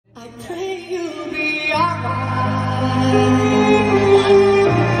alright.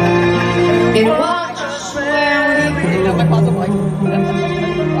 It was just when we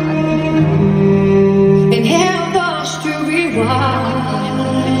and help us to be wise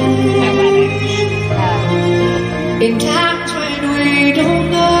in times when we don't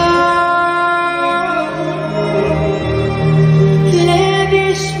know. Let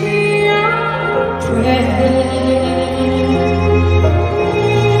this be our prayer.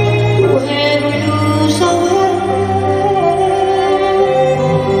 When we lose our way,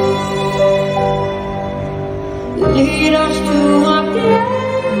 lead us to a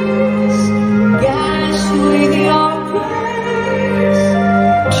place, guide us with your grace,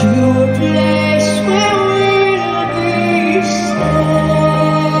 to a place where we'll be safe.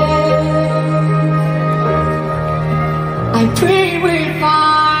 I pray we'll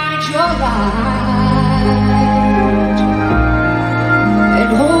find your light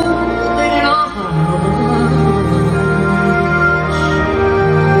and hold it in our hearts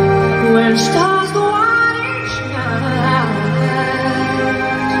when stars go out each night.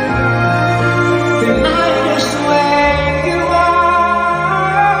 Remind us where you are.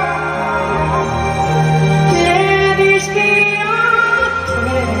 Let this be our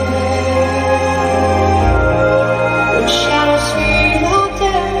prayer. When shadows fill our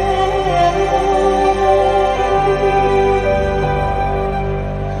day,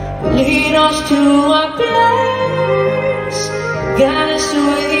 lead us to a place, guide us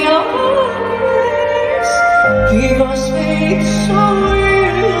with your grace, give us faith so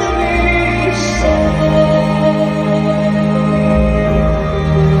we'll be safe.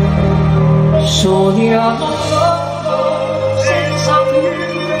 Sogniamo senza più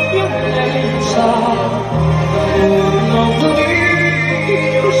violenza, un mondo di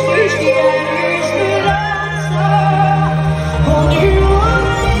giustizia e speranza. Ogni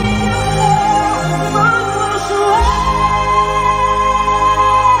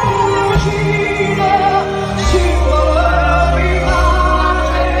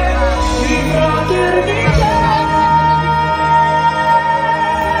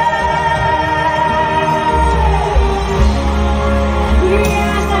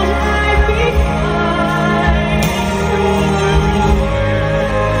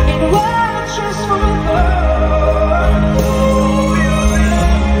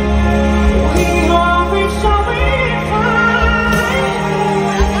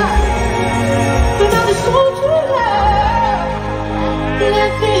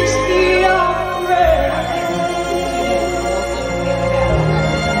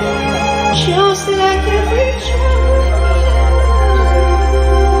just like every child,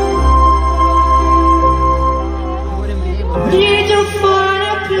 need to find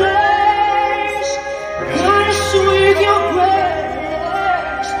a place, guide us with your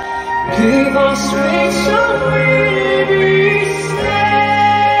grace, give us strength so we'll be safe.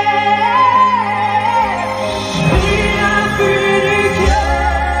 We are free together,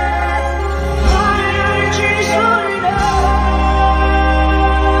 our energies are enough.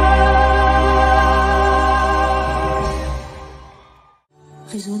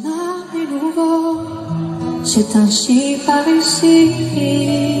 Raisonnable et nouveau, c'est ainsi par ici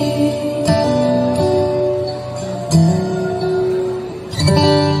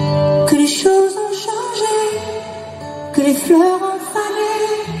que les choses ont changé, que les fleurs ont fané,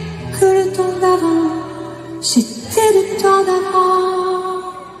 que le temps d'avant, c'était le temps d'avant,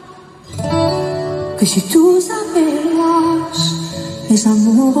 que si tout s'améliore, les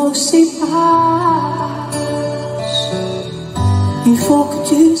amours aussi passent. Il faut que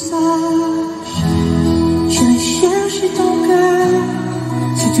tu saches, j'irai chercher ton cœur,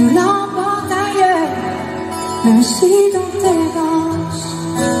 si tu l'emportes ailleurs, même si dans tes danses,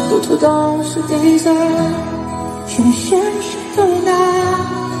 d'autres dansent des heures. J'irai chercher ton âme,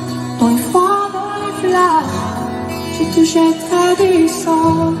 dans les froids, dans les flammes, je te jetterai des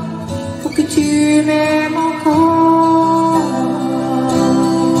sorts, pour que tu m'aimes encore,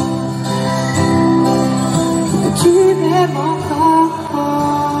 pour que tu m'aimes encore.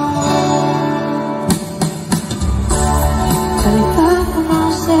 Fallait pas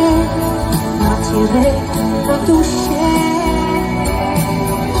commencer à tirer, à toucher.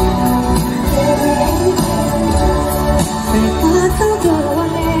 Fallait pas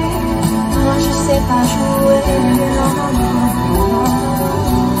t'endormir, moi je sais pas jouer.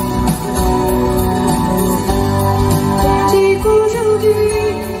 On dit qu'aujourd'hui,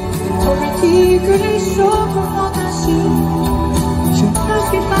 on me dit que les autres font ainsi. Je ne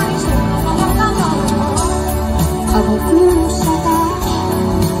suis pas ici. Avant que l'on s'attache,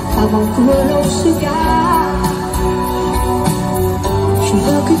 avant que l'on se gâte, je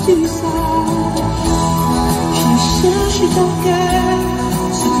veux que tu saches chercher ton cœur,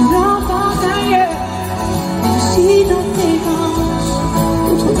 si tu l'emportes ailleurs, même si dans tes danses,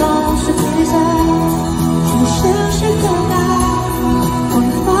 d'autres dansent tes heures. Je vais chercher ton âme, comme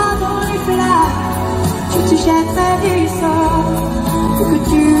une fois dans les flammes, je te jetterai du sort, pour que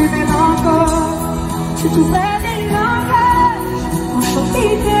tu m'aimes encore. Je trouverai des langages, pour chanter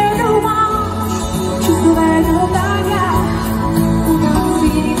tes louanges, je ferai nos bagages, pour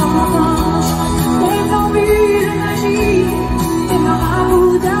envie d'enfance, des envies de magie, et mon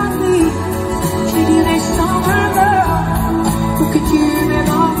amour d'Afrique, je dirai sans remords, pour que tu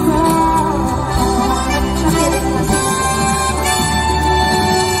m'aimes encore.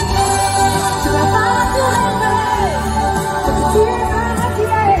 Tu vas pas te rêver, pour que tu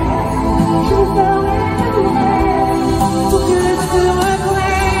m'attirer, je vous ferai pour que le feu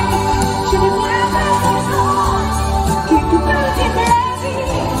reprenne. Je ne viens pas d'essence, quelques petits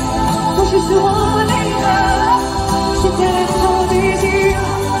plaisirs, quand je serai libre, j'étais ton désir.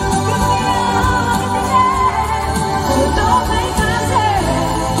 Que rien ne t'aime, dans mes pincettes,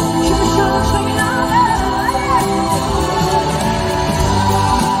 je me changerai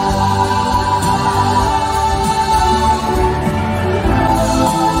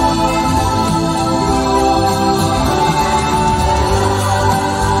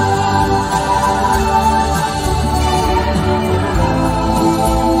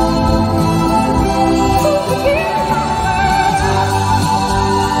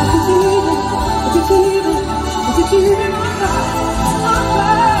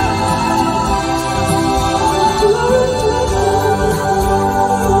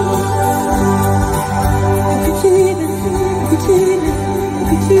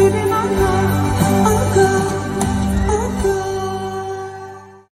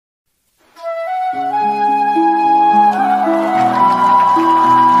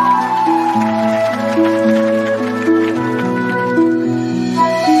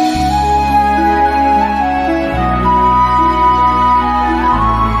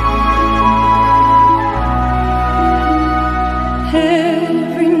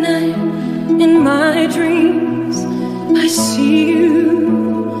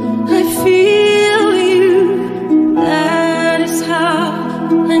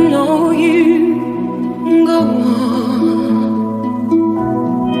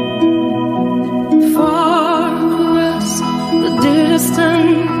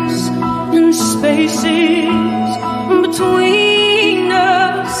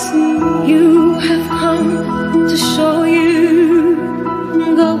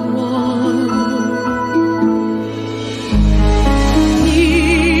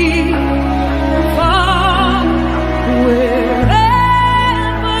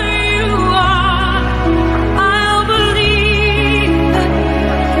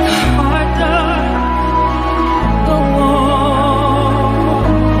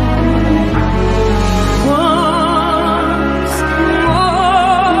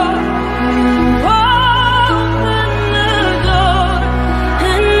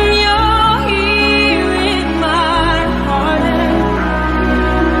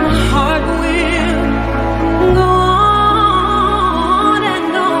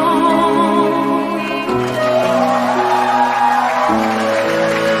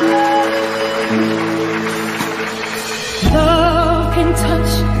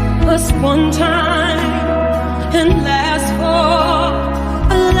that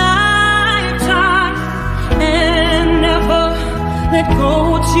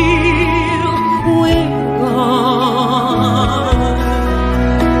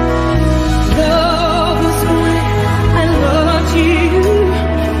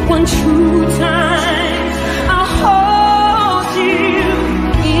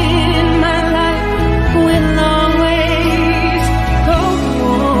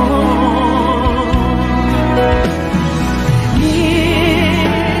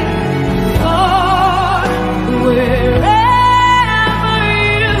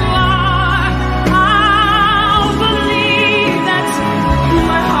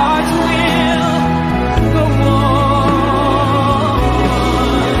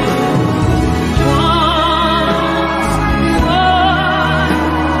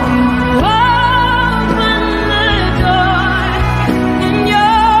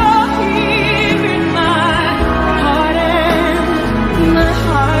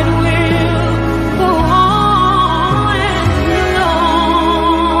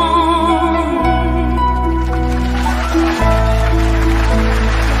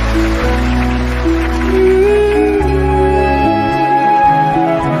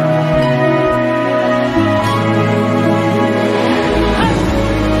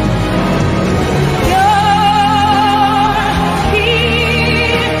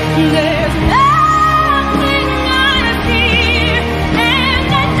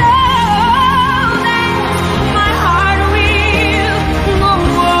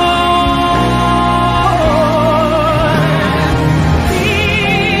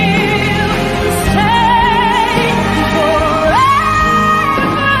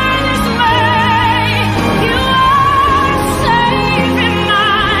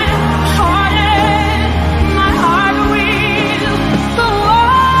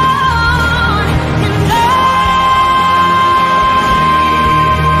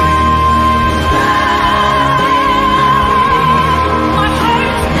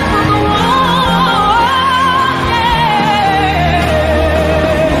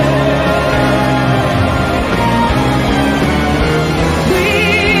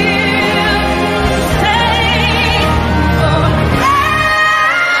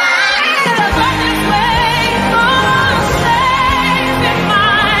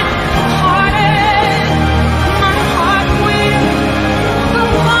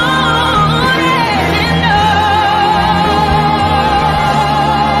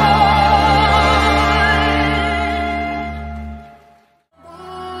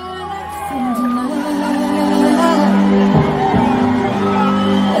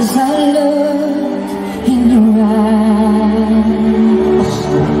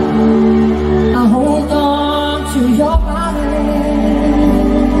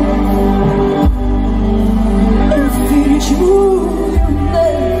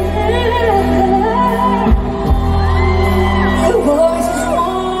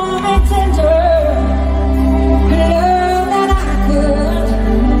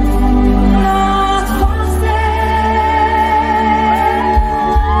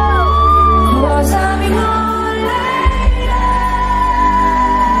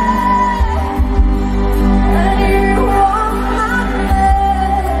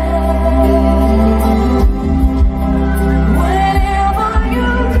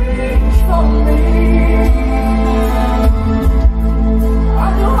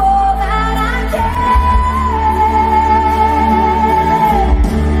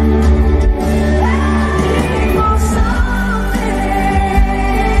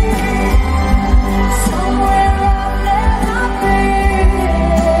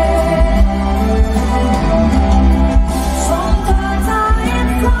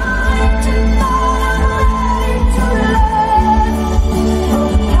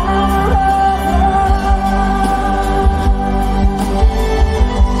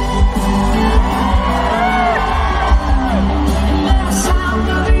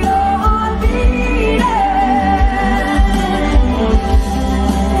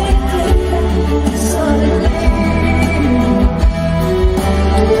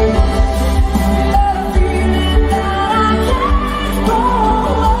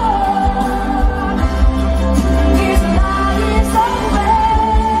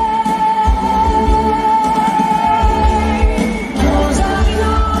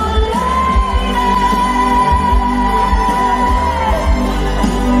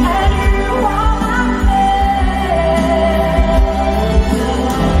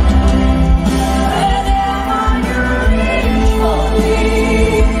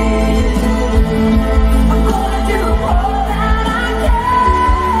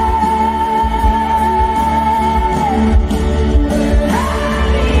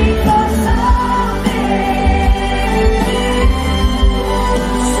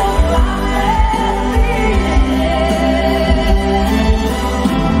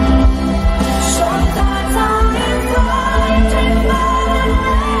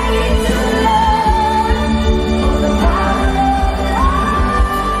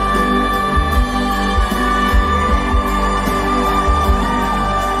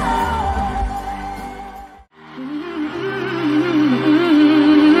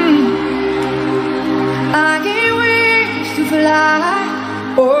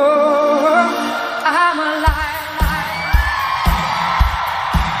Oh, I'm alive.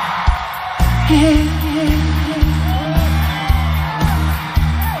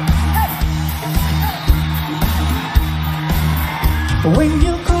 When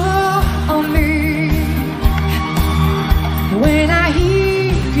you call on me, when I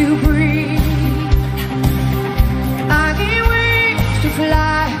hear you breathe, I get wings to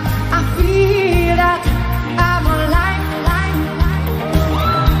fly. I feel that I'm alive.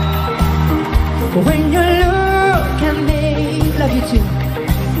 When you look at me, love you too,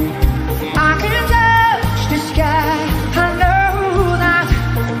 I can touch the sky. I know that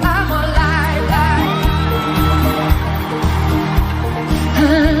I'm alive.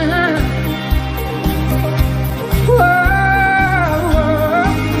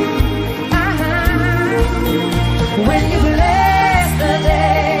 When you bless the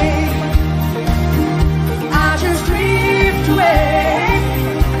day, I just drift away.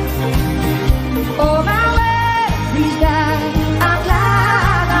 Oh, my worries die. I'm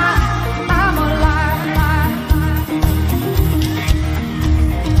glad that I'm alive.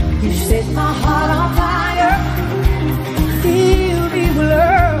 You set my heart on fire, fill me with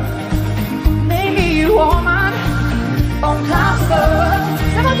love, make me a woman on clouds above.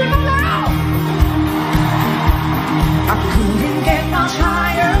 Somebody come now. I couldn't get much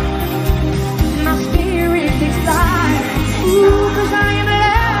higher. My spirit takes flight. Ooh, 'cause I am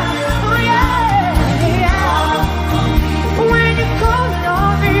alive. Oh yeah, yeah. When you call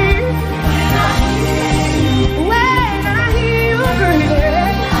on me, when I hear you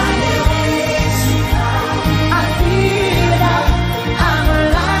breathing, I feel that I'm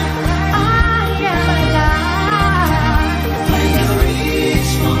alive. I am alive.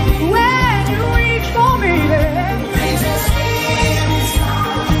 When you reach for me,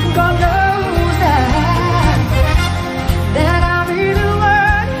 God knows that I'll be the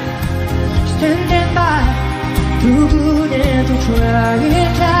one standing by through good and through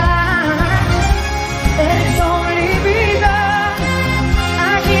trying times. And it's only because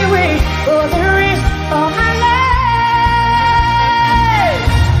I can't wait for the rest of my life.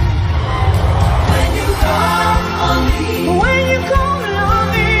 When you call on me, when you call on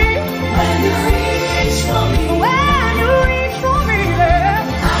me, when you reach for me, when you reach for me,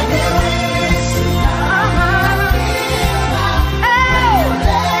 I get wings to fly.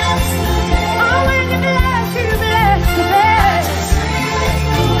 Oh, when you bless the best.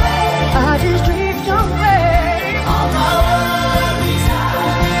 I just drift away. All my worries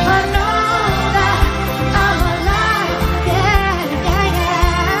die. I know that I'm alive. Yeah, yeah,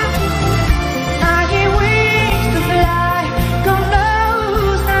 yeah. I get wings to fly. God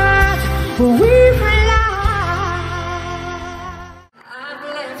knows that we fly. I'm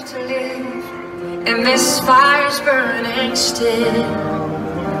left to live, and this fire's burning still.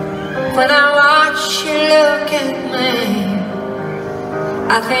 When I watch you look at me,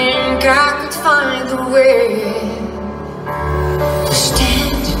 I think I could find the way to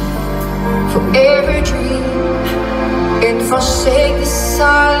stand for every dream and forsake the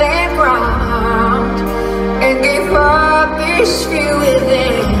solid ground and give up this view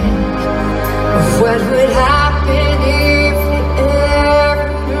within of what would happen if you ever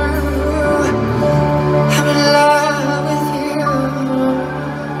knew I'm in love with you.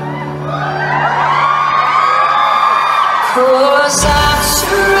 'Cause I've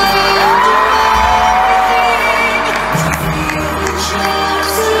surrendered everything to feel the chance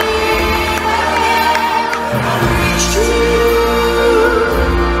to leave again. I reach to you.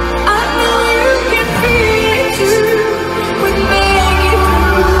 I know you can feel it too. We make it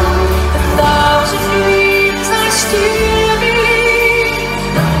through 1,000 dreams. I still believe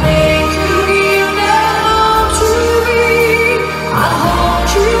that make you give them all to me. I'll hold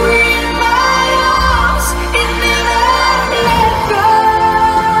you in my arms and never let go.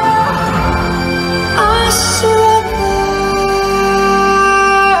 I surrender.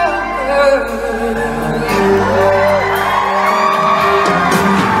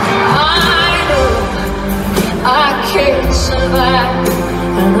 I know I can't survive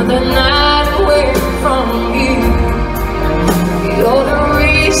another night away from you. You're the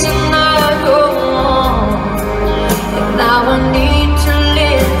reason I go on, and now I need to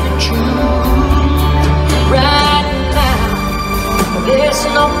live the truth. Right now, there's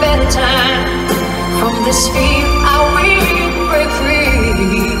no better time. From this fear I will break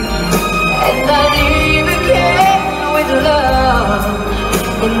free, and I live again with love.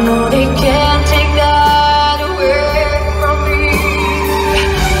 And no, they can't take that away from me.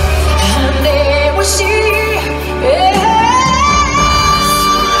 And they will see, yeah.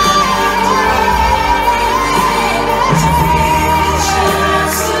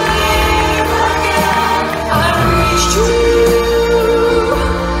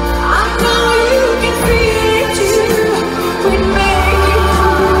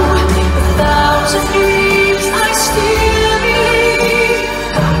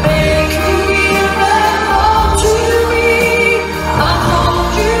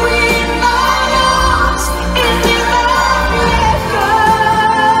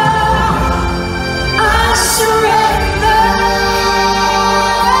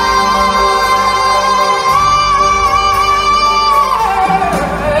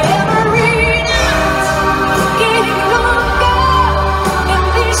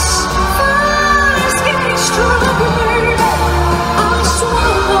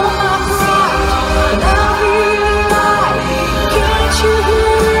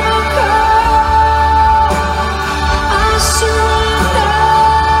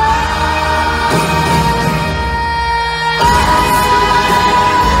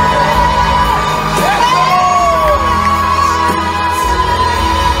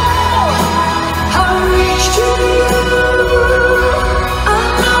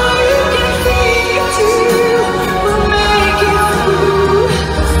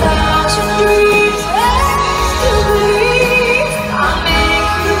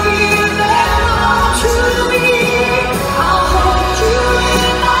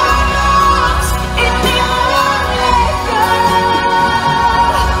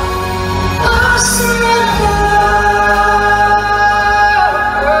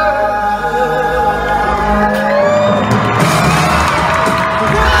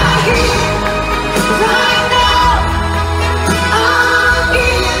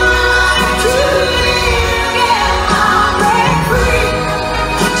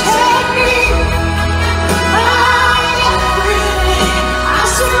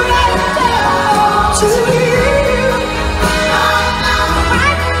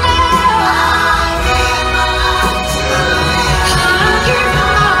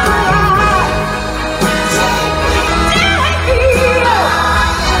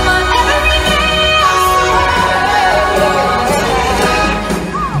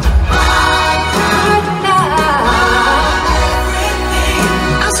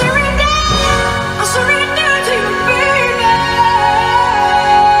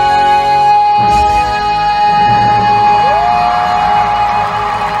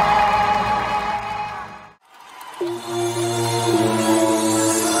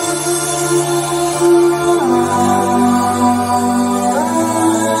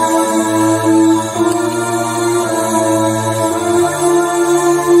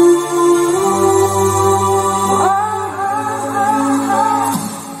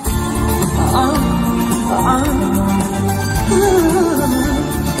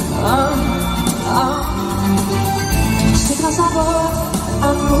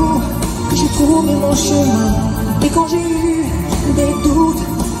 amour que j'ai trouvé mon chemin. Et quand j'ai eu des doutes,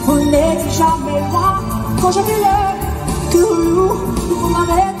 on n'était jamais loin. Quand j'avais l'air que vous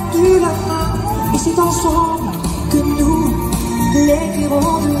m'avez tendu la main. Et c'est ensemble que nous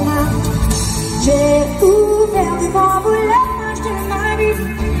l'écrirons demain. J'ai ouvert devant vous la page de ma vie.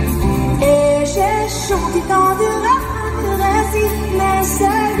 Et j'ai chanté tant de récits. Mais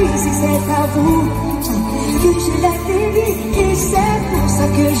celui-ci c'est à vous que je l'ai dédié. Et c'est pour ça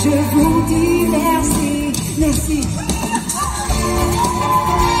que je vous dis merci. Merci.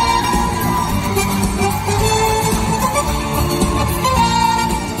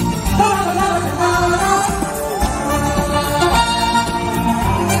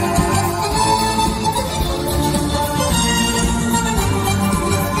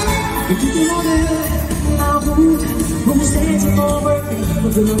 Et tout au long de ma route, vous êtes mon reflet, me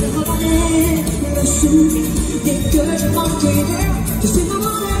venant de redonner le souffle. Dès que je manquais d'air, je sais pas mon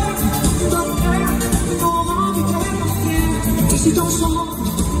cœur m'ont rendu tellement fier. Et c'est ensemble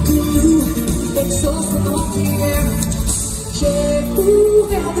que nous exaucerons nos prières. J'ai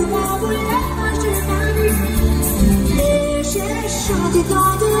ouvert devant vous la page de ma vie. Et j'ai chanté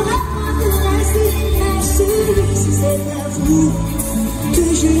tant de récits. Mais celui-ci c'est à vous que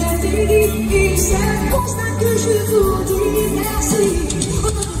je l'ai dédié. C'est pour ça que je vous dis merci.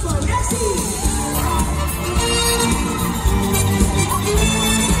 Encore une fois, merci.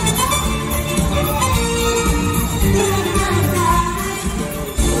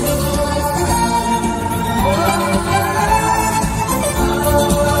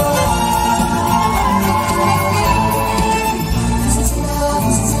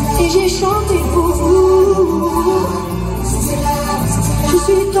 Et j'ai chanté pour vous. Je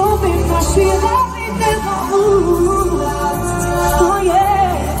suis tombée, je suis revenu devant vous. Oh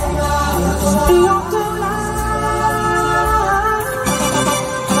yeah. Et encore là.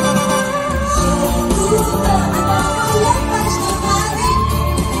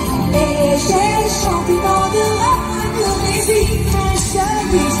 Et j'ai chanté dans de récits. Mais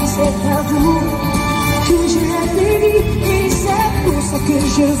celui-ci c'est à vous que je l'ai dédié. Et c'est pour ça que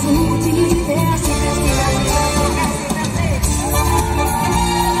je vous dis merci.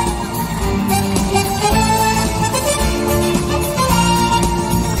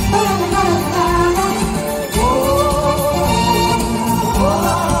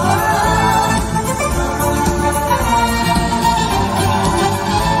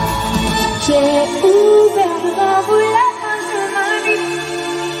 J'ai ouvert devant vous la page de ma vie.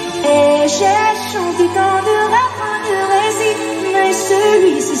 Et j'ai chanté tant de récits. Mais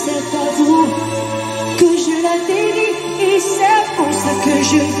celui-ci c'est à vous que je l'ai dédié. Et c'est pour ça que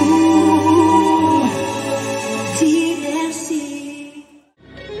je vous dis merci.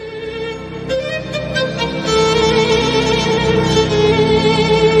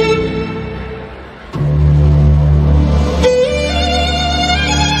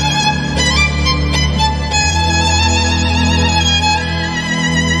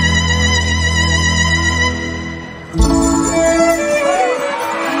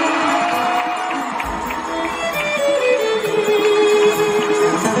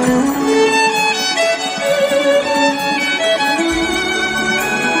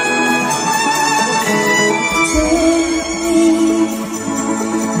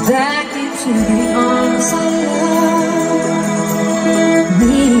 Back into the arms of love.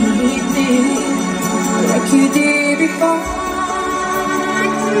 Lead me like you did before.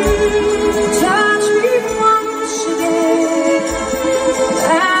 Touch me once again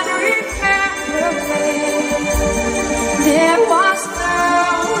and remember me. There was no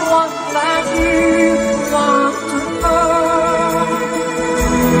one like you after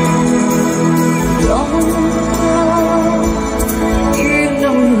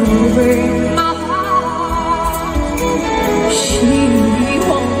break my heart. She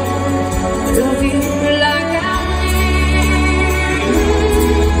won't love you like I did.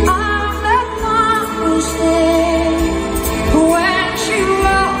 I'm the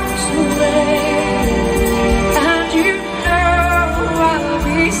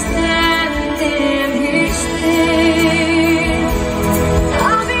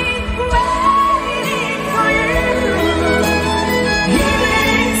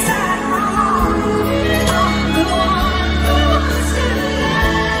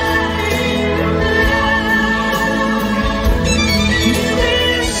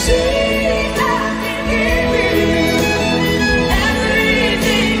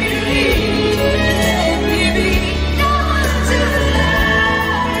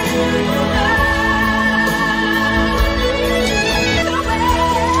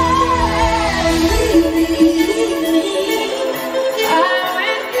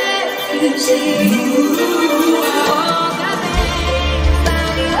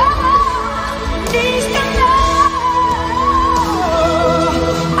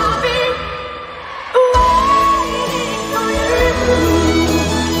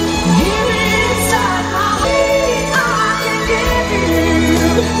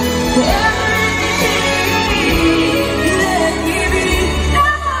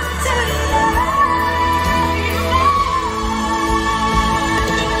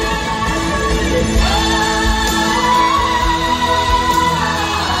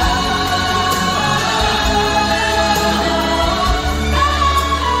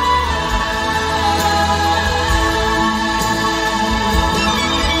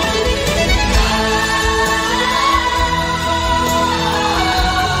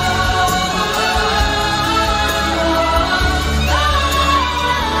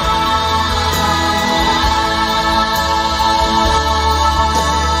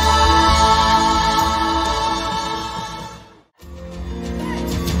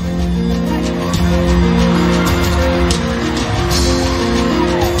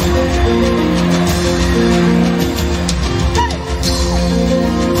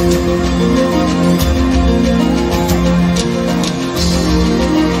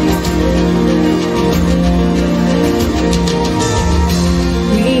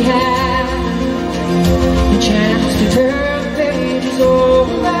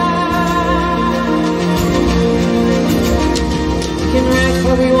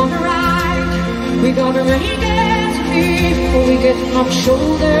We gotta make it before we get knocked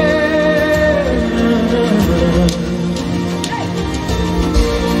shoulder.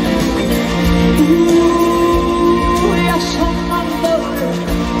 Ooh, we are so mother,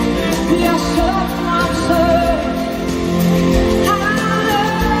 we are so mother.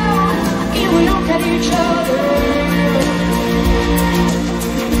 And we look at each other.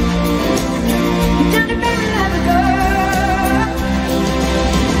 Down the barrel of a girl.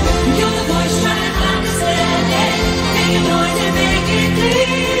 You're the voice trying to understand it. Make a noise and make it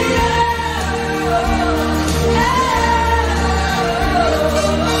clear.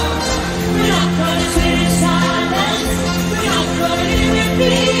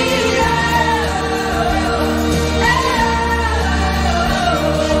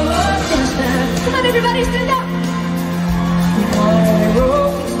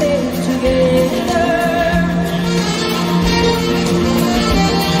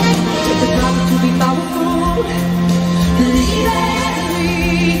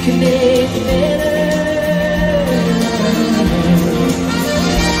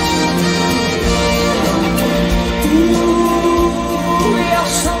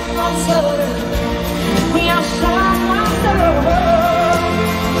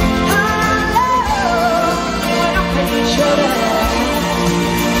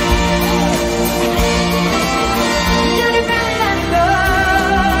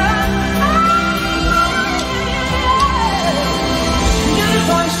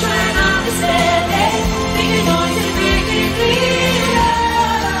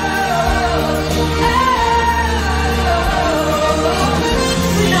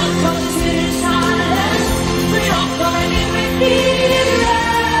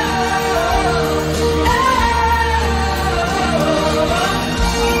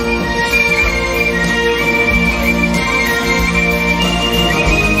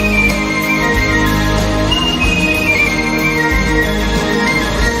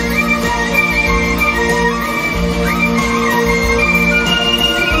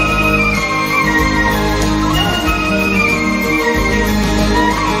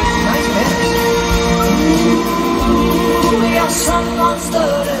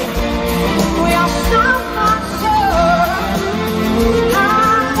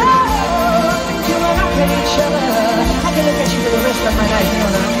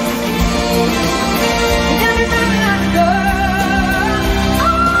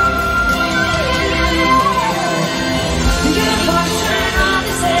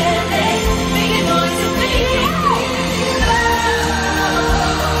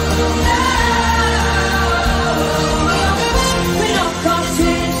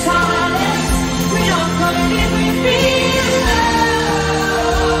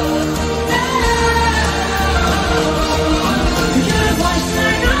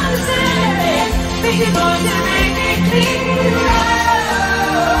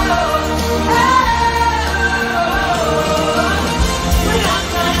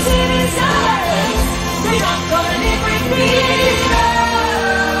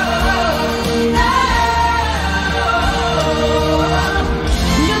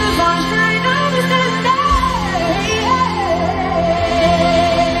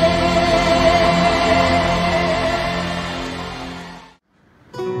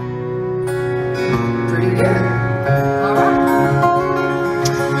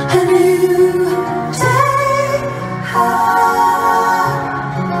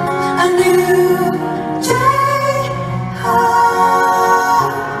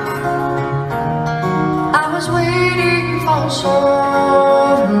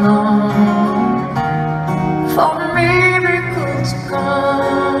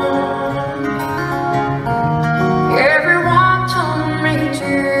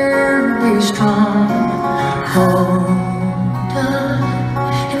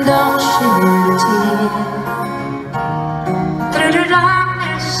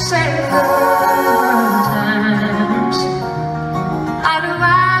 sometimes. How do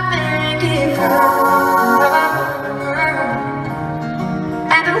I make it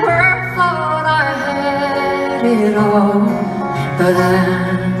and the world thought I had it all, but I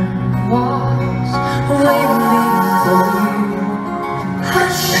was waiting for you.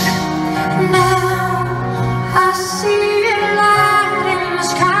 Hush, now I see a light in the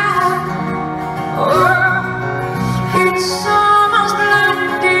sky. Oh, it's almost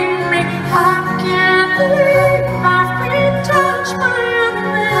blinding me. I can't believe my feet touch my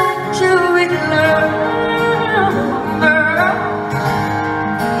with love.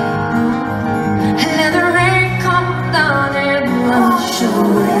 Let the rain come down and wash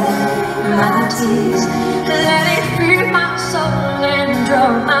away my tears. Let it fill my soul and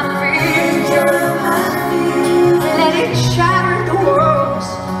draw my fear. Let it shatter the walls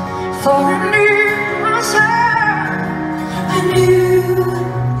for a new myself, a new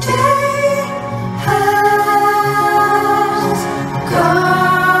day has come.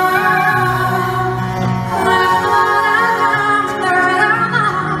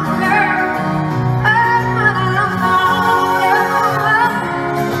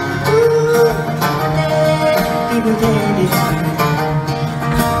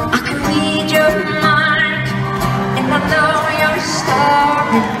 I can read your mind and I know your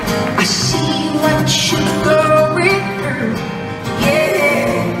story. I see what you're going through.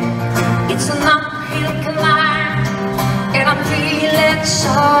 Yeah, it's an uphill climb and I'm feeling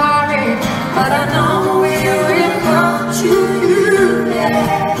sorry, but I know it will come to you.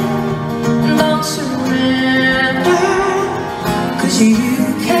 Yeah, don't surrender, 'cause you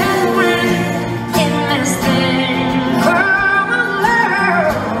can win in this thing.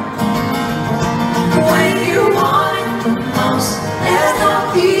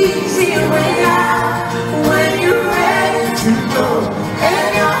 Easy way out when you're ready to go and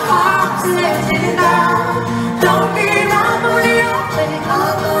your heart's letting down. Don't give up on your faith.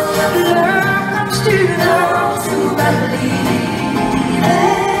 Love comes to those who believe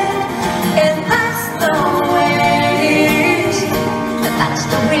it, and that's the way it is. That's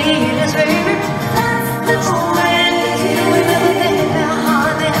the way it is, baby. That's the way it is. We never let our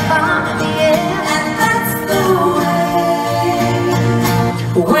heart get found in the air, and that's the way.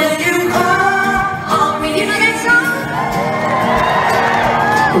 When you call on me, you know that song?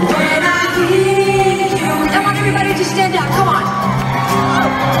 When I hear you, I want everybody to stand up, come on.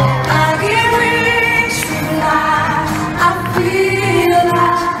 I get wings to fly, I feel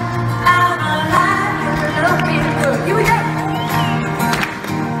like I'm alive, you're looking good. Here we go.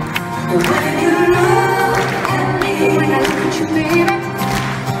 When you look at me, when I look at you, baby,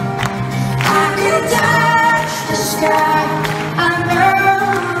 I can touch the sky. I know.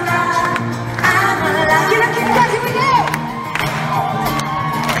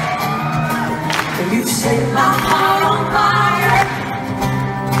 You set my heart on fire,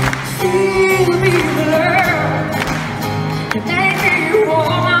 fill me with love, and make me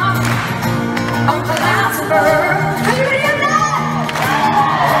warm up on clouds of earth. Are you ready to know?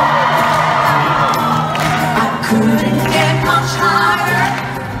 I couldn't get much higher,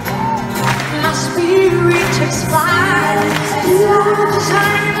 my spirit takes flight. Just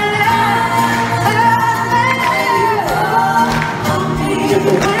hang in love.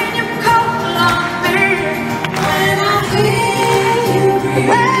 When you call on me, when I hear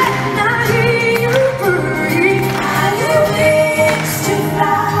you breathe, I have wings to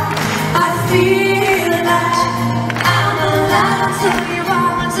fly. I feel like I'm alive. Till you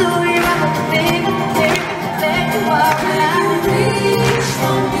want, till you want, baby, baby, you are alive. Reach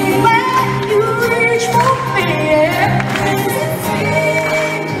for me, when you reach for me, yeah.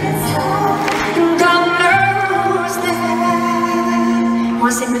 God knows that.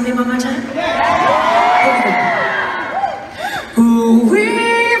 Want to sing with me one more time? We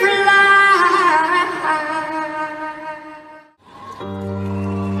rely.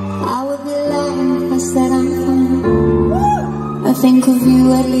 I would be lying if I said I'm fine. I think of you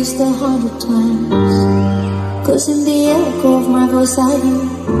at least 100 times, 'cause in the echo of my voice I hear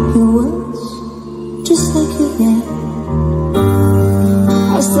your words, just like you did.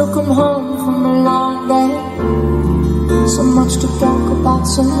 I still come home from a long day, so much to talk about,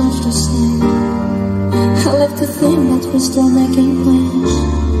 so much to say. I like to think that we're still making plans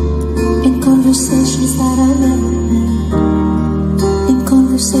in conversations that I never end, in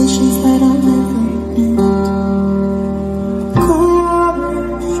conversations that I never end.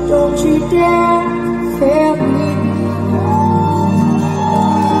 Courage, don't you dare fail me.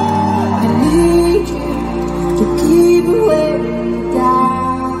 I need you to keep away down.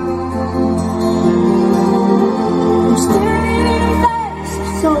 I'm staring in the face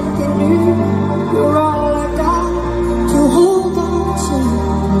so something new. You're all I got to hold on to.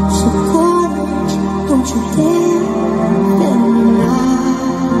 So courage, don't you dare let me lie.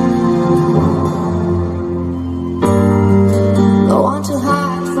 Don't want to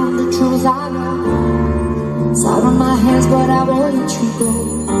hide from the truth I know. It's out of my hands, but I won't let you go.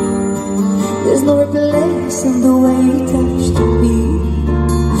 There's no replacing the way it touched me.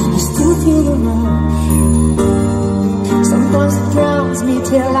 I still feel the rush. Sometimes it drowns me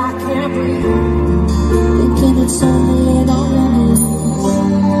till I can't breathe, thinking it's only an honor.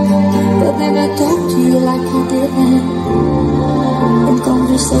 But then I talk to you like you didn't, in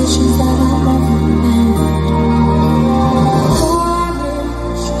conversations that I'll never end.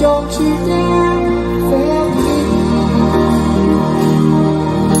 Courage, don't you dare fail me.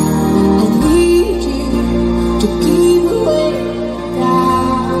 I need you to keep away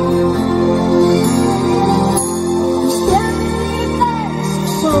down. I'm standing next to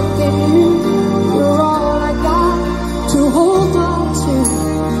something new. You're all I got to hold on to.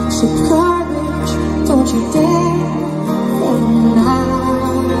 So courage, don't you dare let me lie.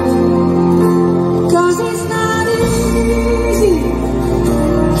 'Cause it's not easy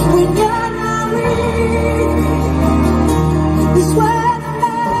when you're not with me. It's where the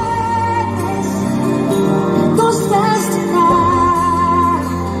madness goes fast tonight.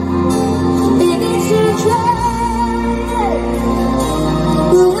 And it's a train,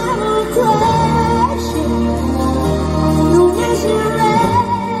 but I won't crash it. Long as you're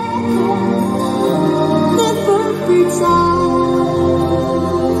never pretend.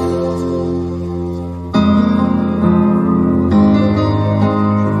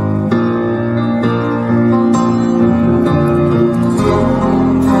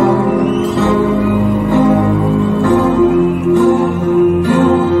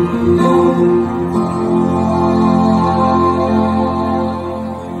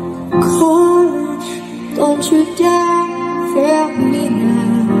 Courage, don't you dare fail me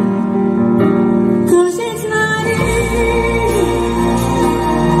now. 'Cause it's not easy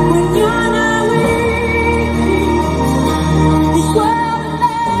when you're not with me. This world of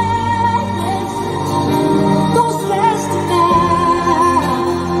madness goes fast tonight.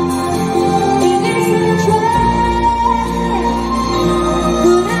 And it's a train,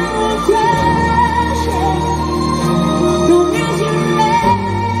 but I won't crash it. Long as you're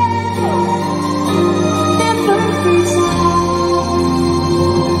never pretend.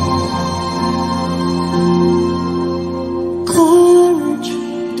 Courage,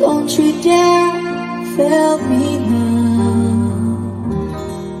 don't you dare fail me now.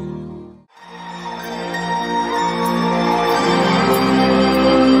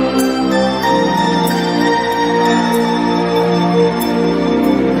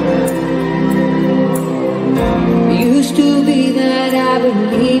 It used to be that I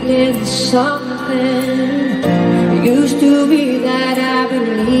believed in something. It used to be that I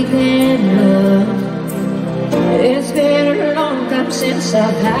believed in love. It's been a long time since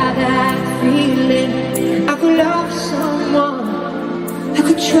I've had that feeling. I could love someone, I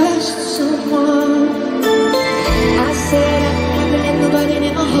could trust someone. I said I'd never let nobody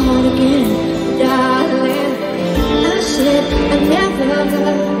in my heart again, darling. I said I'd never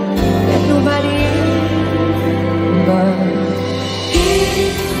let nobody in. But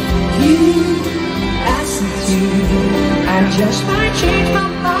if you ask me to, I just might change my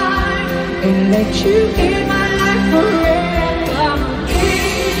mind and let you in my life forever.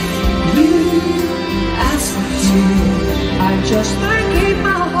 If you ask me to, I just might keep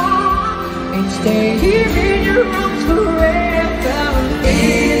my heart and stay here in your arms forever.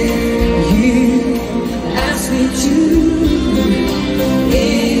 If you ask me to,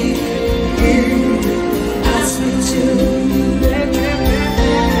 if you ask me to.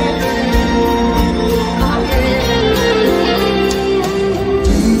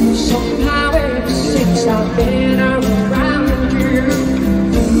 Somehow ever since I've been around you,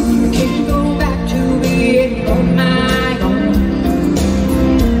 I can't go back to being on my own.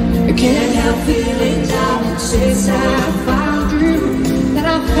 I can't help feeling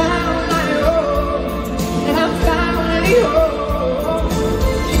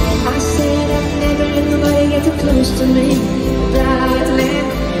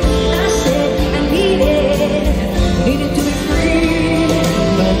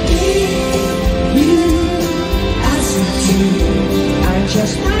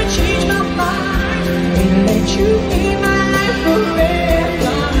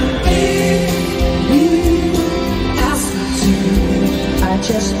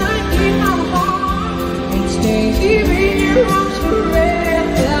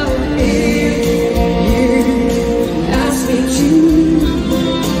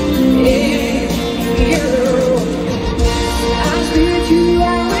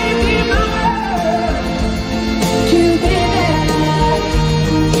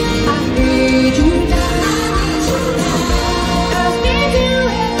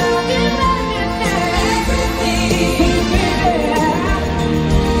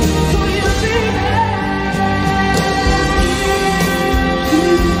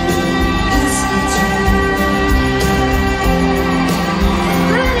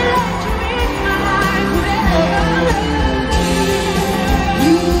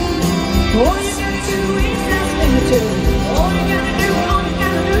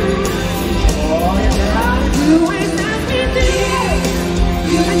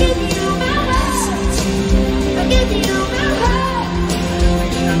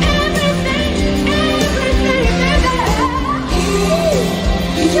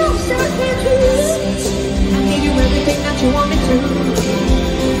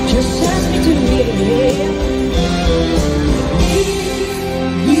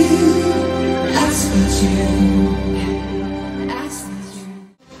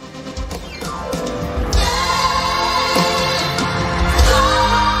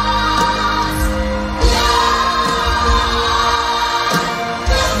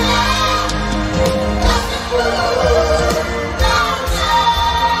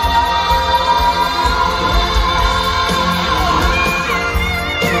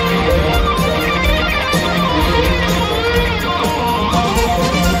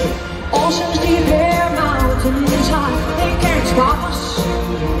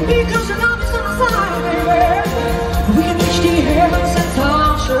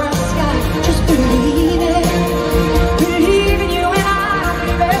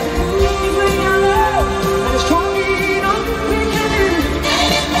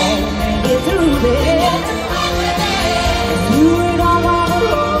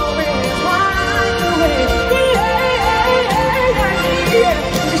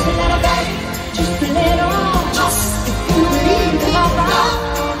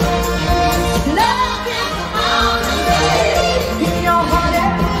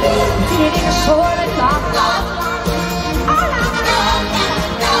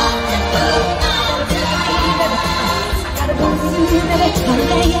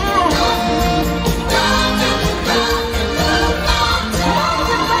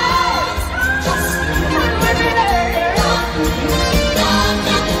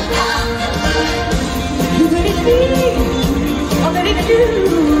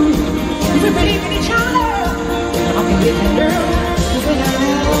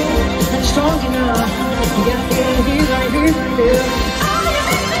You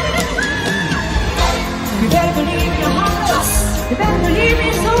better believe in your heart. You better believe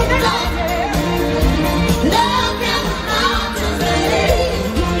in so that love never mountains, baby.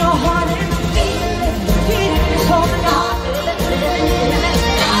 In your heart and feel it, so that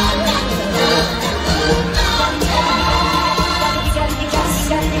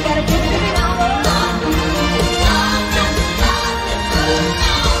you gotta give it now.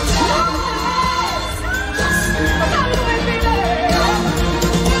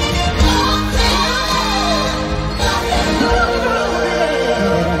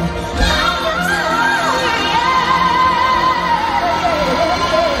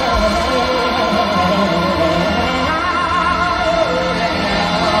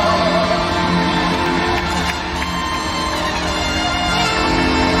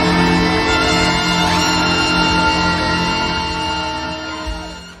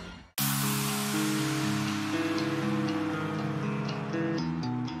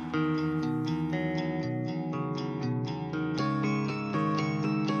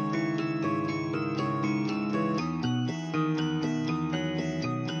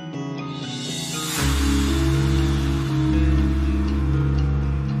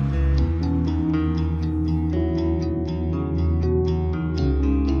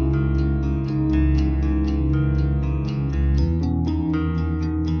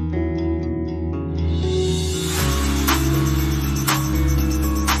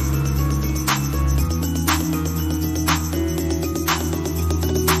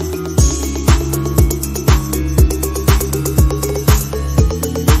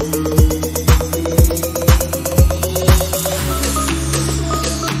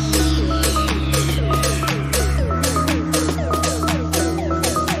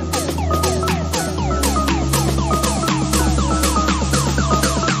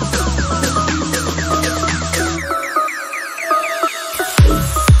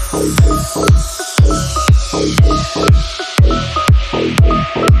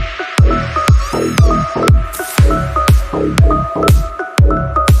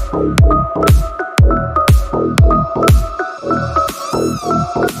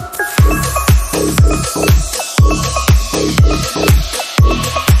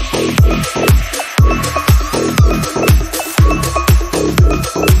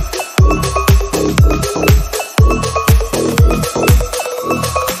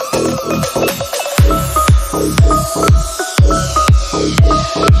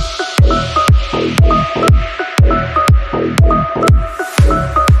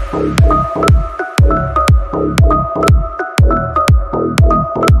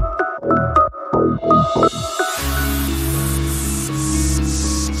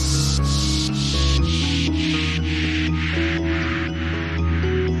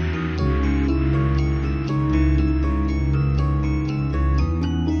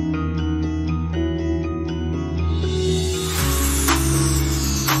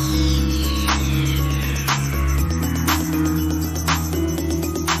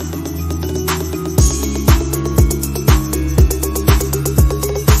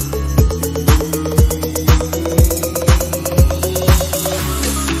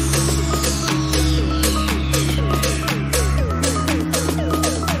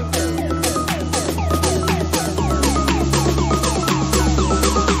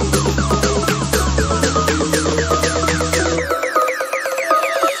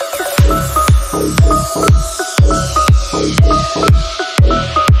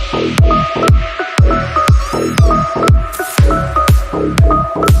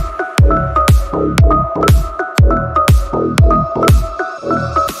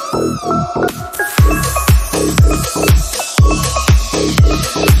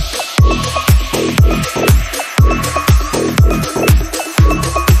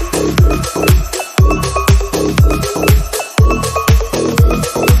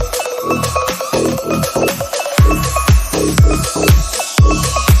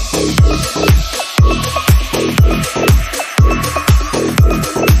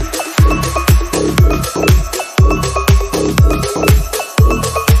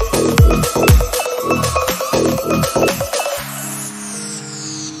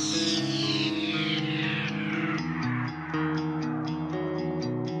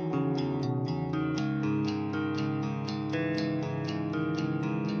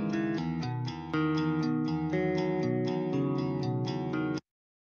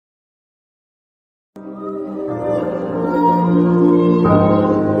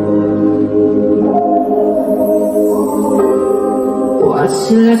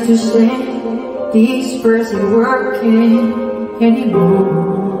 What's left to say? These words ain't working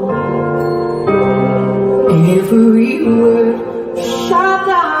anymore. every word shot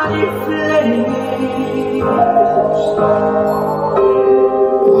down in flames.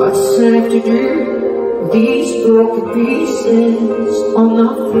 What's left to do with these broken pieces on the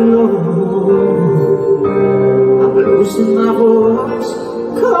floor? I'm losing my voice,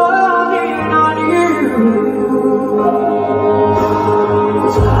 calling on you.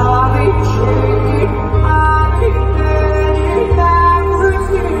 'Cause I've been shaking, I've been bending backwards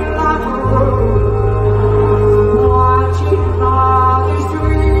till I broke. Watching all these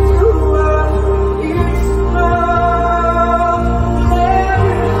dreams go up in smoke. Let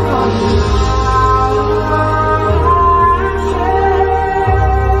it come out of my shame.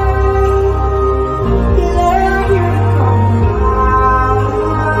 Let it come out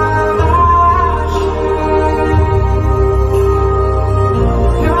of my shame.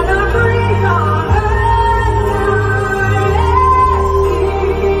 Gonna bring on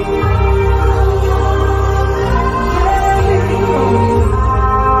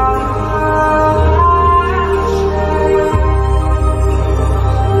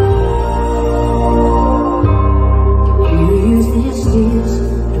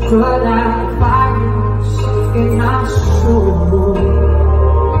put out fires in my soul,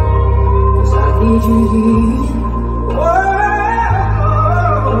 'cause I need you here.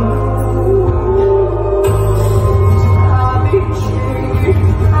 I've been shaking,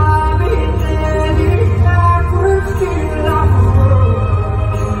 I've been bending backwards till I broke.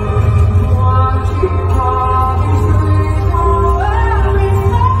 Watching all these dreams go out in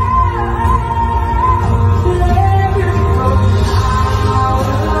smoke. Let it come out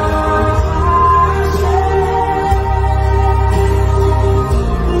of my shame.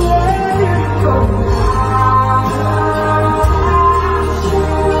 Let it come out of my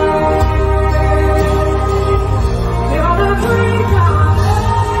shame. Gonna bring on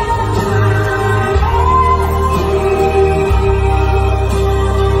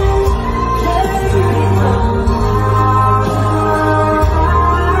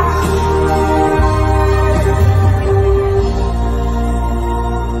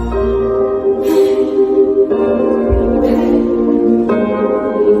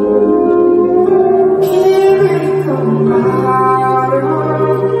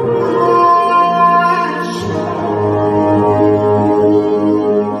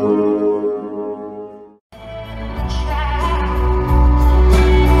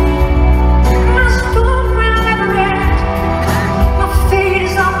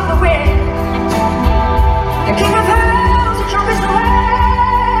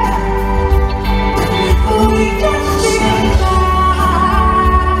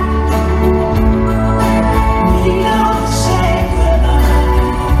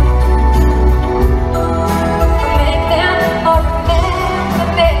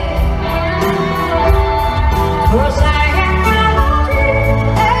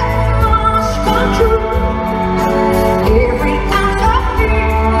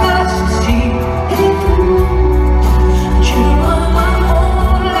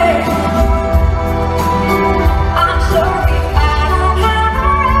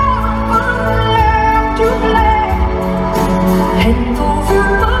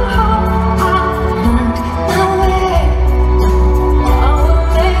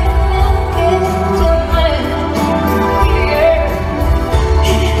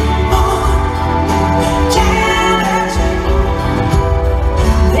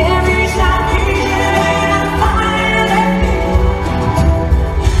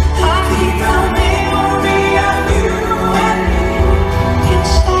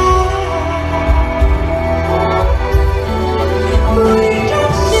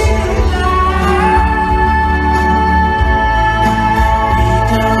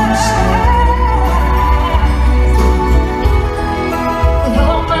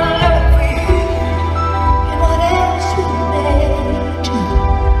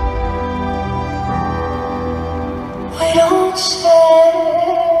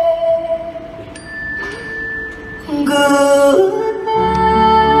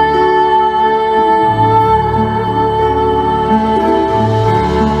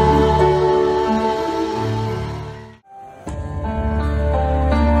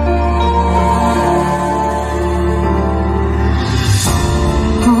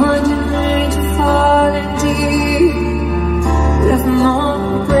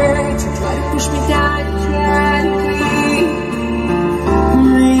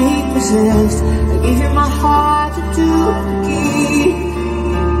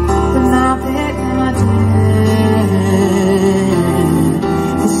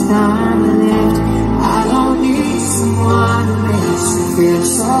feel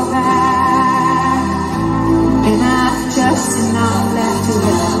so bad.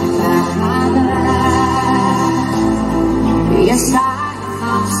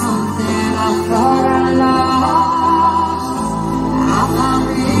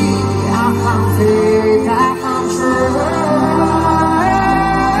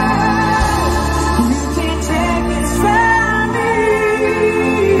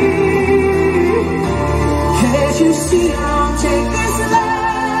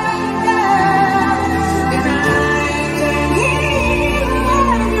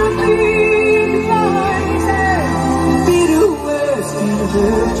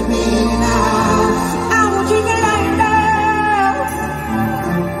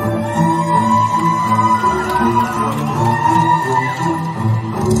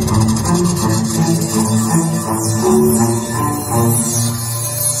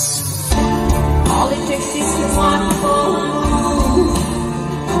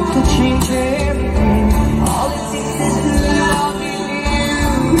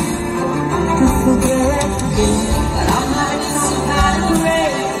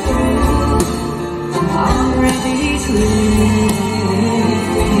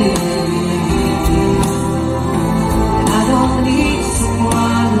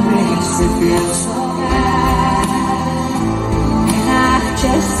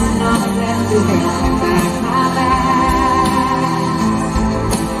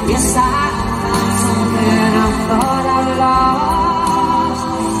 Yes, I found something I thought I lost.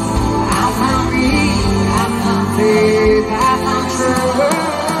 I found me, I found faith, I found true.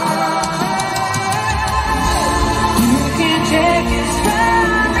 You can take it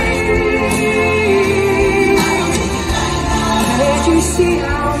from me. Let you see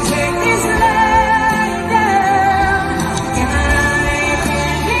I'll take this life down. And I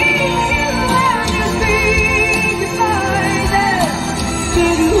can hear you when you speak your mind.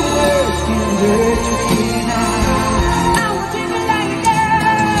 Little words can hurt you now. I will take it like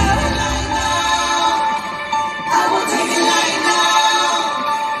that. I will take it like now.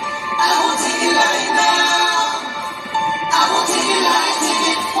 I will take it like now. I will take it like, take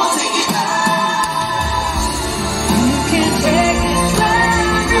it, won't take it back. You can take it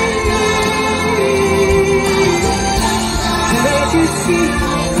from me. Let you see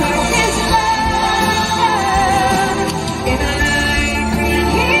I'll take this love. And I can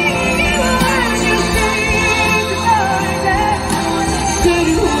hear you when you speak the voices.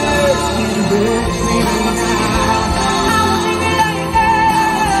 Little words can hurt me now. I will take it like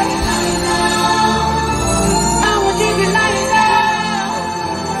that. I will take it like that.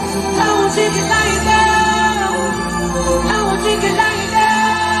 I will take it like that. I will take it like that.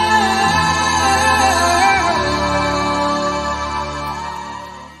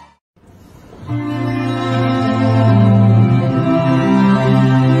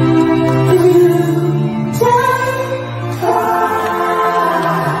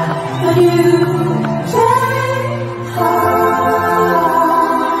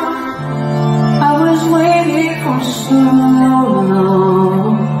 I was waiting for so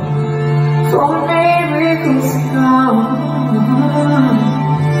long for miracles to come.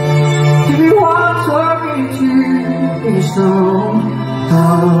 To be walked over to be strong. Oh,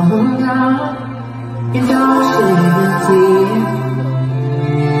 God, in darkness,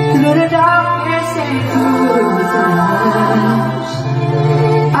 through the darkness and through the times.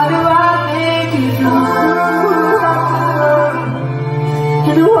 How do I make it through?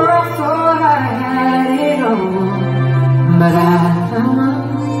 And the world thought I had it all, but I'm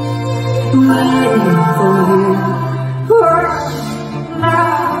waiting for you. First,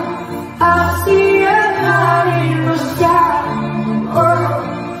 now I see a light in the sky. Oh,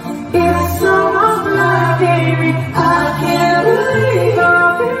 it's so blinding, I can't believe I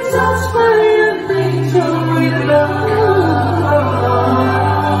can touch my angel with love.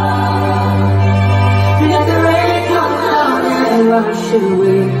 Let the rain come down and wash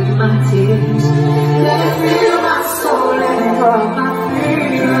away my tears. Let it fill my soul and calm my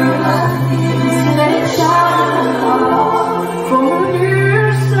fears. Let it shine for a new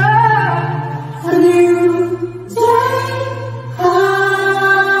sun, a new day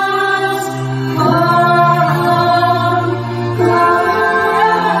has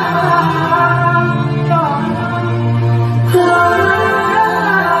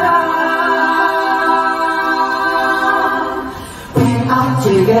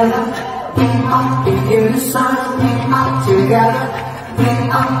together, we are the sun, we are together, we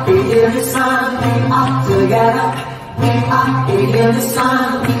are the sun, we are together, we are the sun,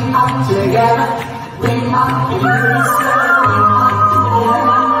 we are together, we are the sun,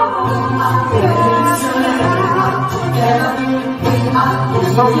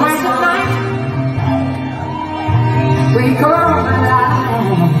 so when tonight we go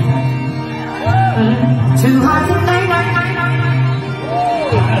alive, too hard to night.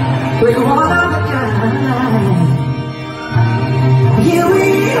 We're one of a kind. Here we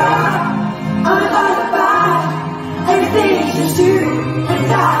are, unmodified. Everything's just you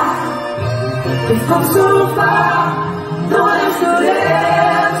and I. We've come so far, no one else could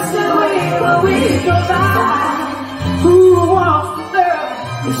ever stay away when we go by. Who wants the third?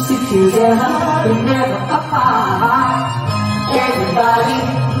 We stick together, we're never apart. Everybody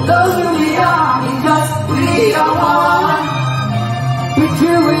knows who we are because we are one. We're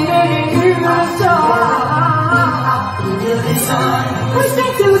doing anything you must do. We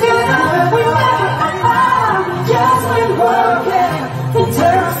stick together, we never apart. Just when working, it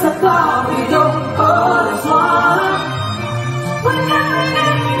tears us apart. We go all as one. We're never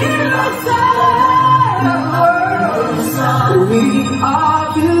anything you must do. We are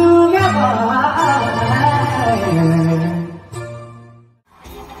together.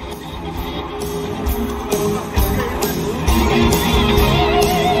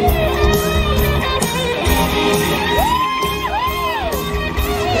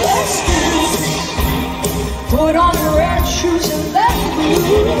 Put on your red shoes and let's move.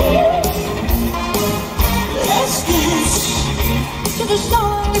 Let's dance to the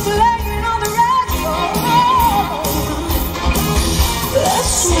song that's laying on the red floor.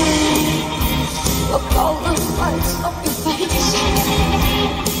 Let's swing. Look all the lights of your face.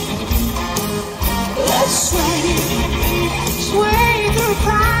 Let's sway through the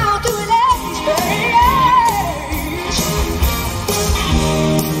crowd to an empty space.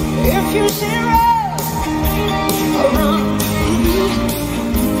 If you say run, run.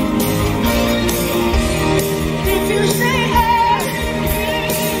 If you say hey,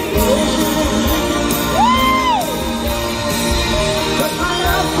 but my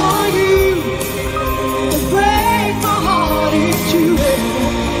love for you will break my heart into it.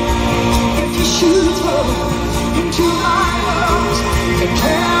 If you shoot her into my arms and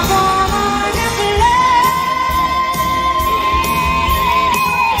tear my heart in the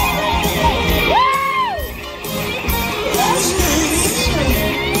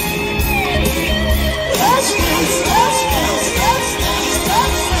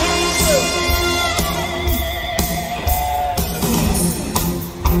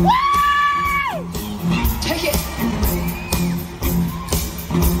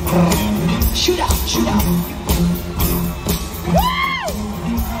shoot out. Woo!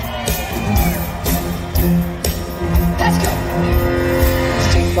 Let's go.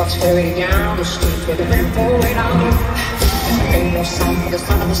 Steamboats ferry down the street with the wind blowing on. Ain't no sound for the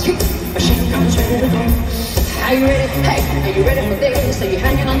sound of the street. Machine guns ready to go. Are you ready? Hey, are you ready for this? Are you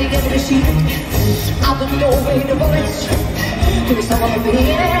hanging on the edge of the seat? Out the doorway, the bullets. To the sound of the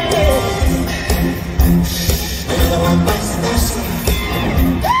end. Another one bites the dust.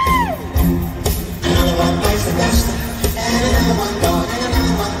 Another one bites the dust. And another one gone, and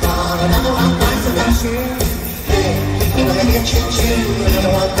another one gone. Another one bites the dust. Hey, I'm gonna get you too.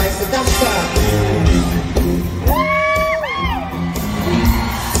 Another one bites the dust.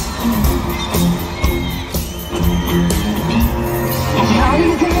 How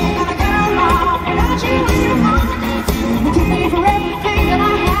you think I'm gonna get along without you in your heart? You took me for everything that I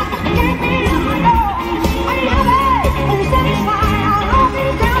had. You gave me all I know. Are you happy? Are you satisfied? I'll love you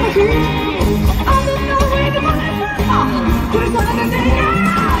down the hill. I don't know where the money from. Who's gonna be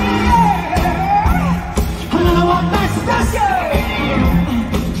another one bites the dust.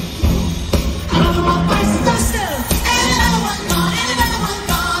 Another one bites the dust. And another one gone, and another one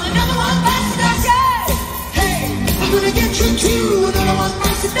gone. Another one bites the dust. Hey, I'm gonna get you too. Another one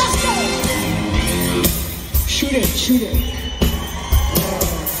bites the dust. Shoot it.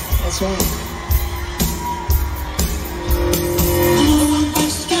 That's right. Another one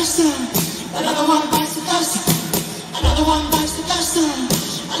bites the dust. Another one bites the dust. Another one bites the dust.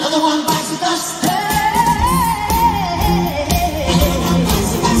 Another one bites the dust. Another one bites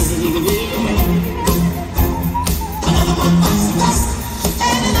the dust. Another one bites the dust.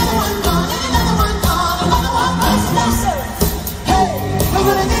 And another one gone, and another one gone. Another one bites the dust. Hey, I'm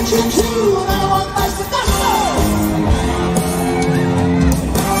gonna get you too. Another one bites the dust.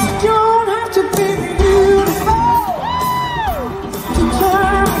 Don't have to be beautiful to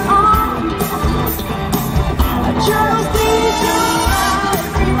turn me on. I just need your love,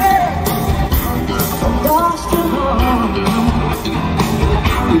 baby.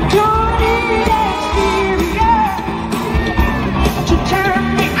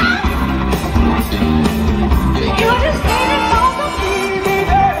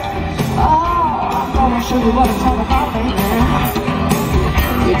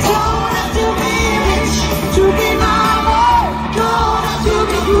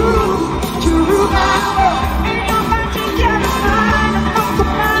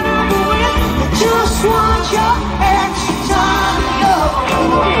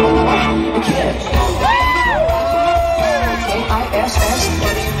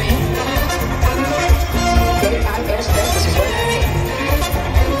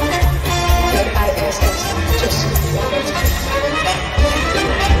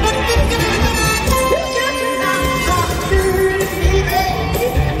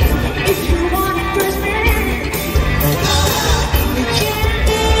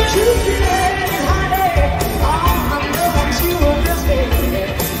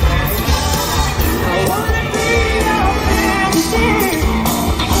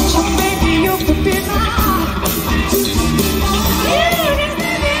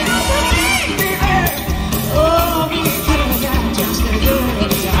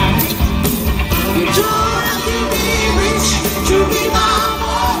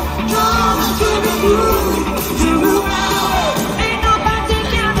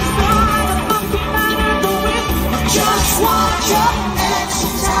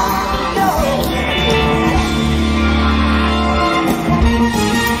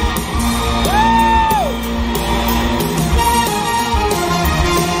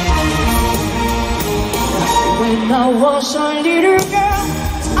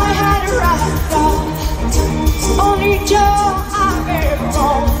 joy I've ever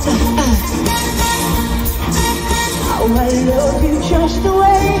known. Oh, I love you just the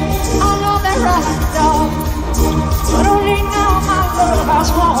way I love that rock dog. But only now my love has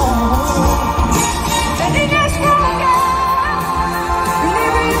grown. And it gets stronger,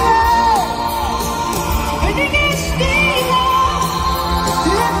 believe me well. And it gets deeper,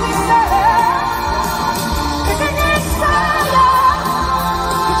 let me know. And it gets stronger,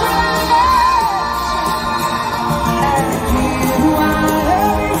 until I know. And you, I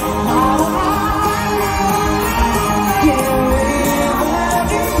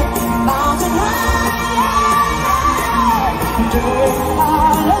love you, mountain high.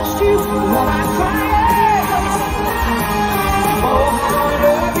 I lost you when I cried. Oh, I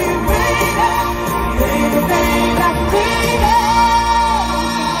love you, baby, baby, baby, baby.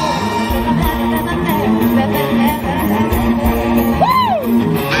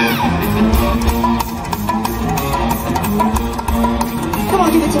 Come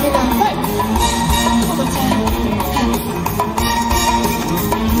on, give it to me now. Hey. One more time.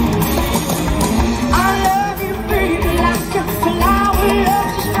 I love you, baby, like a flower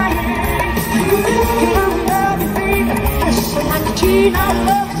loves a strain. And I love you, baby, just like a teen, I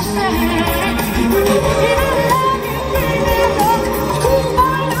love the same. And I love you, baby, love, cool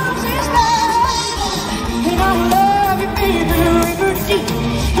my love's his name. And I love you, baby, river deep,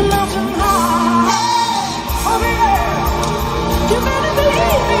 love's and high. Oh, baby, you better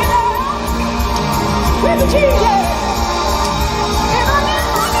believe me now. River deep, yeah. And I never.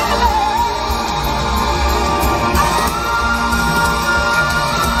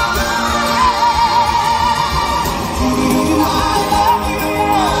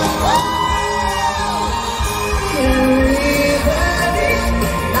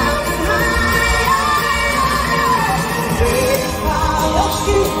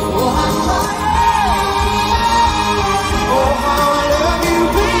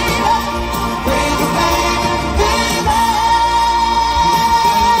 Baby, baby, baby.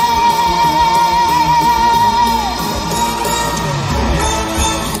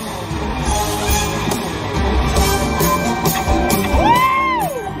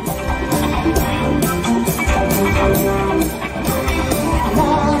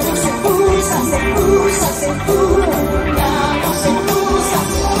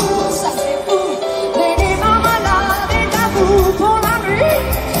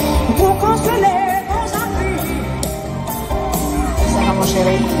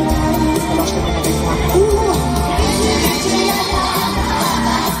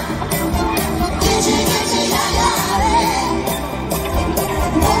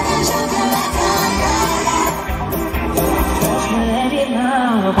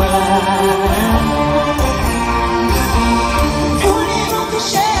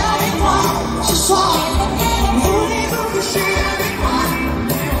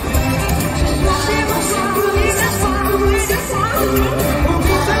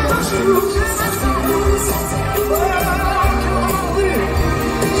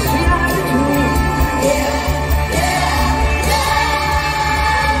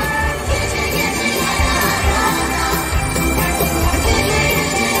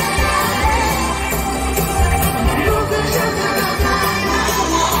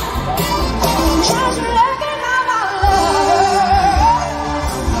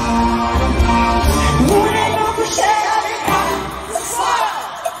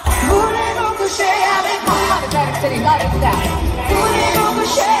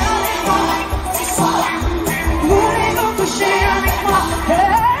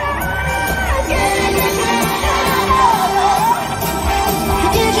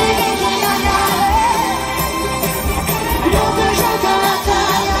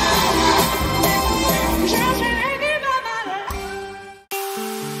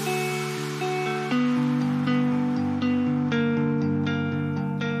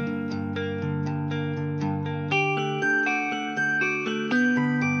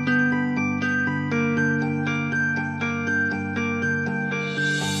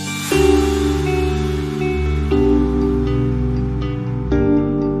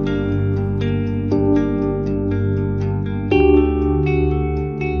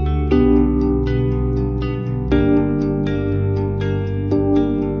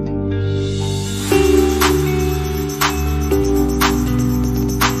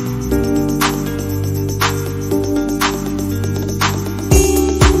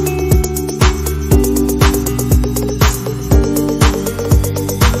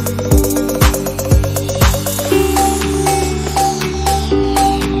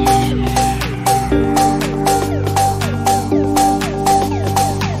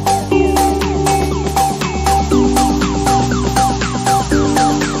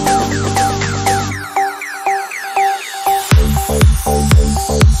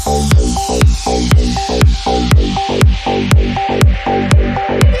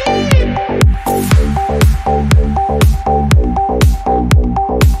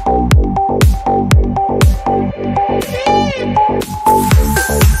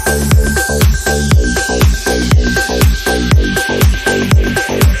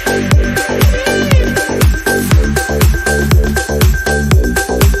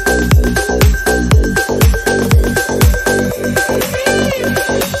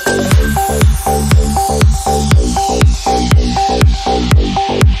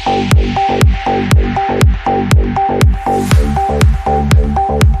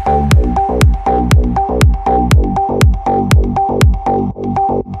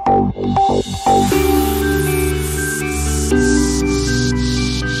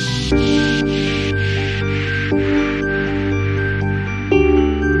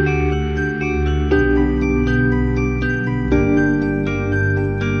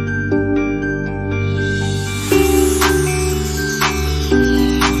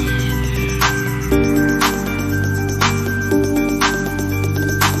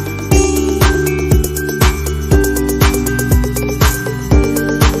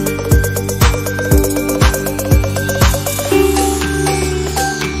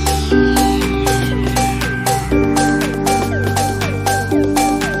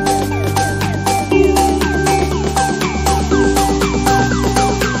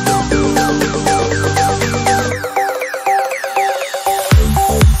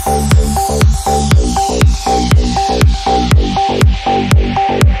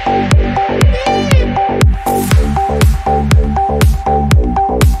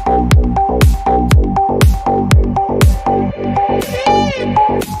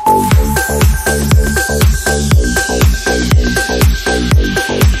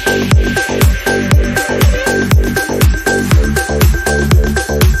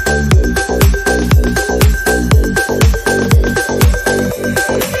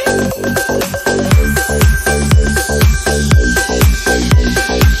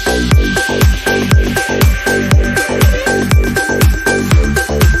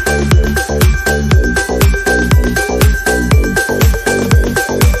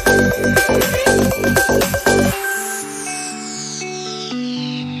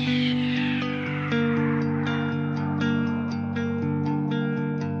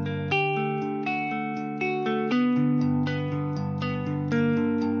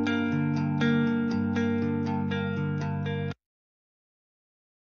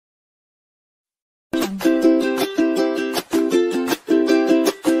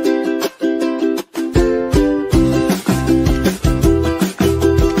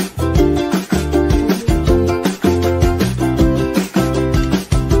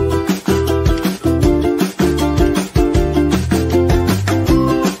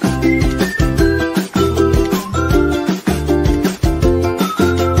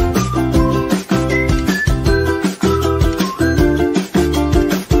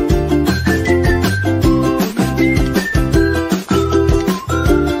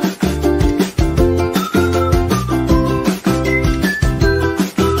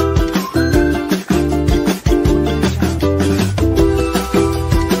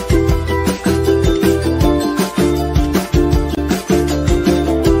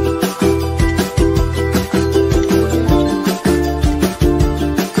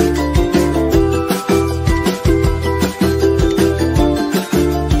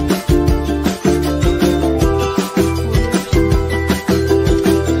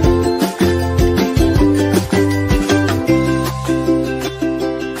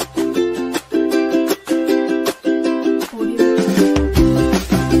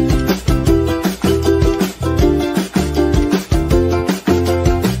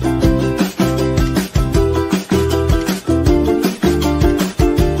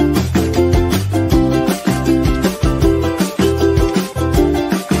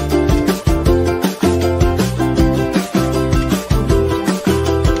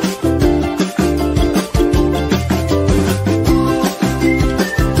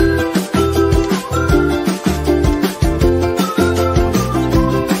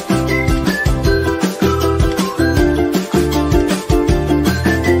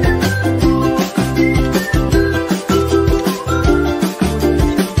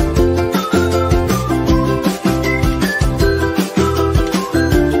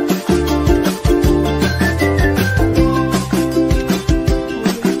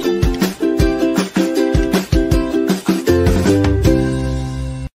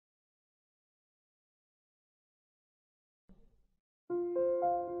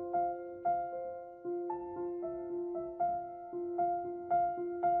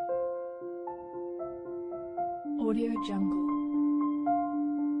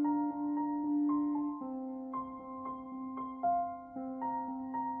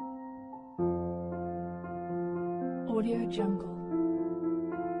 Audio Jungle.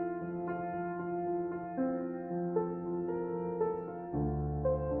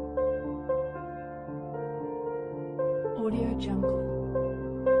 Audio Jungle.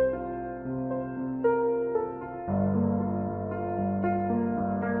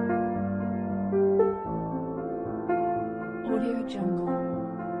 Audio Jungle.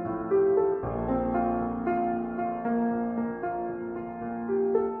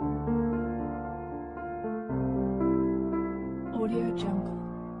 Audio Jungle.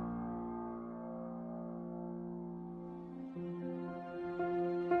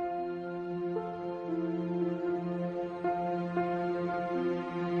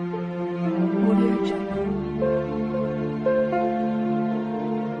 Audio Jungle.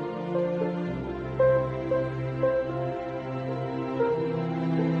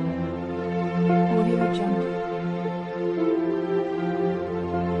 Audio Jungle.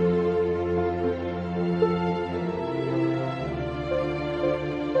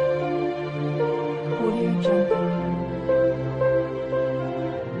 Audio Jungle.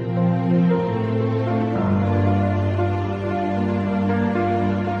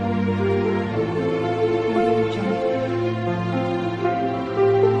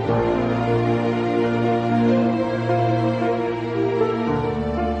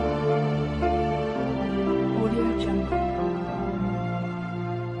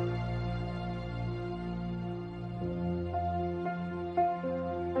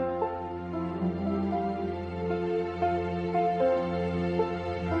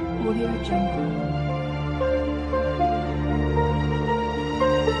 Audio Jungle.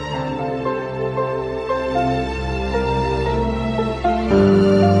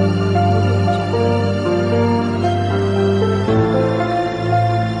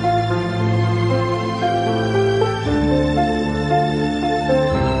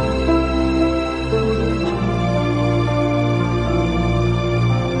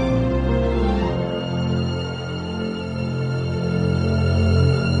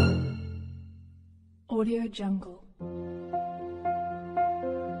 Audio Jungle.